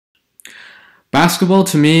Basketball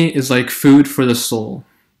to me is like food for the soul.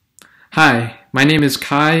 Hi, my name is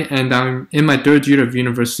Kai and I'm in my third year of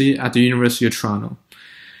university at the University of Toronto.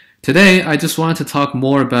 Today, I just wanted to talk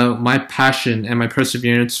more about my passion and my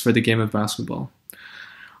perseverance for the game of basketball.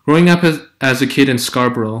 Growing up as a kid in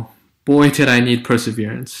Scarborough, boy did I need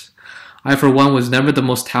perseverance. I for one was never the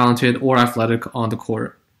most talented or athletic on the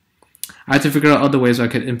court. I had to figure out other ways I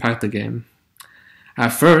could impact the game.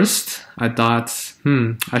 At first, I thought,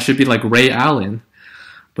 I should be like Ray Allen.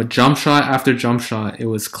 But jump shot after jump shot, it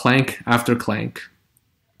was clank after clank.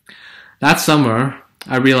 That summer,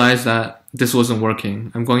 I realized that this wasn't working.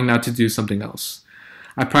 I'm going now to do something else.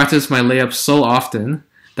 I practiced my layups so often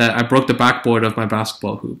that I broke the backboard of my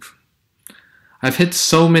basketball hoop. I've hit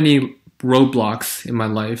so many roadblocks in my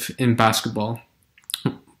life in basketball,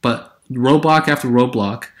 but roadblock after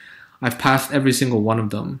roadblock, I've passed every single one of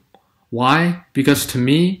them. Why? Because to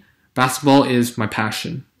me, basketball is my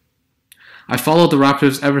passion. I followed the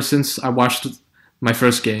Raptors ever since I watched my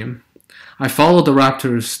first game. I followed the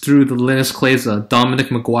Raptors through the Linus Kleza, Dominic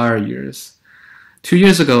McGuire years. 2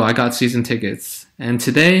 years ago, I got season tickets, and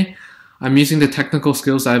today, I'm using the technical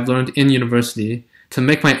skills I've learned in university to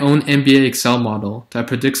make my own NBA Excel model that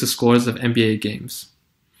predicts the scores of NBA games.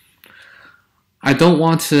 I don't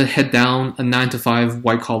want to head down a 9-to-5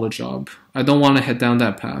 white-collar job. I don't want to head down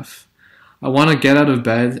that path. I want to get out of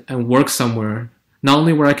bed and work somewhere, not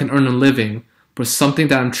only where I can earn a living, but something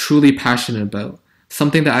that I'm truly passionate about,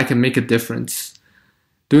 something that I can make a difference,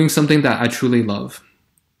 doing something that I truly love.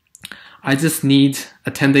 I just need a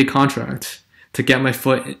 10-day contract to get my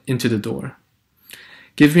foot into the door.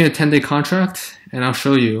 Give me a 10-day contract and I'll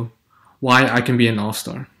show you why I can be an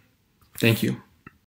all-star. Thank you.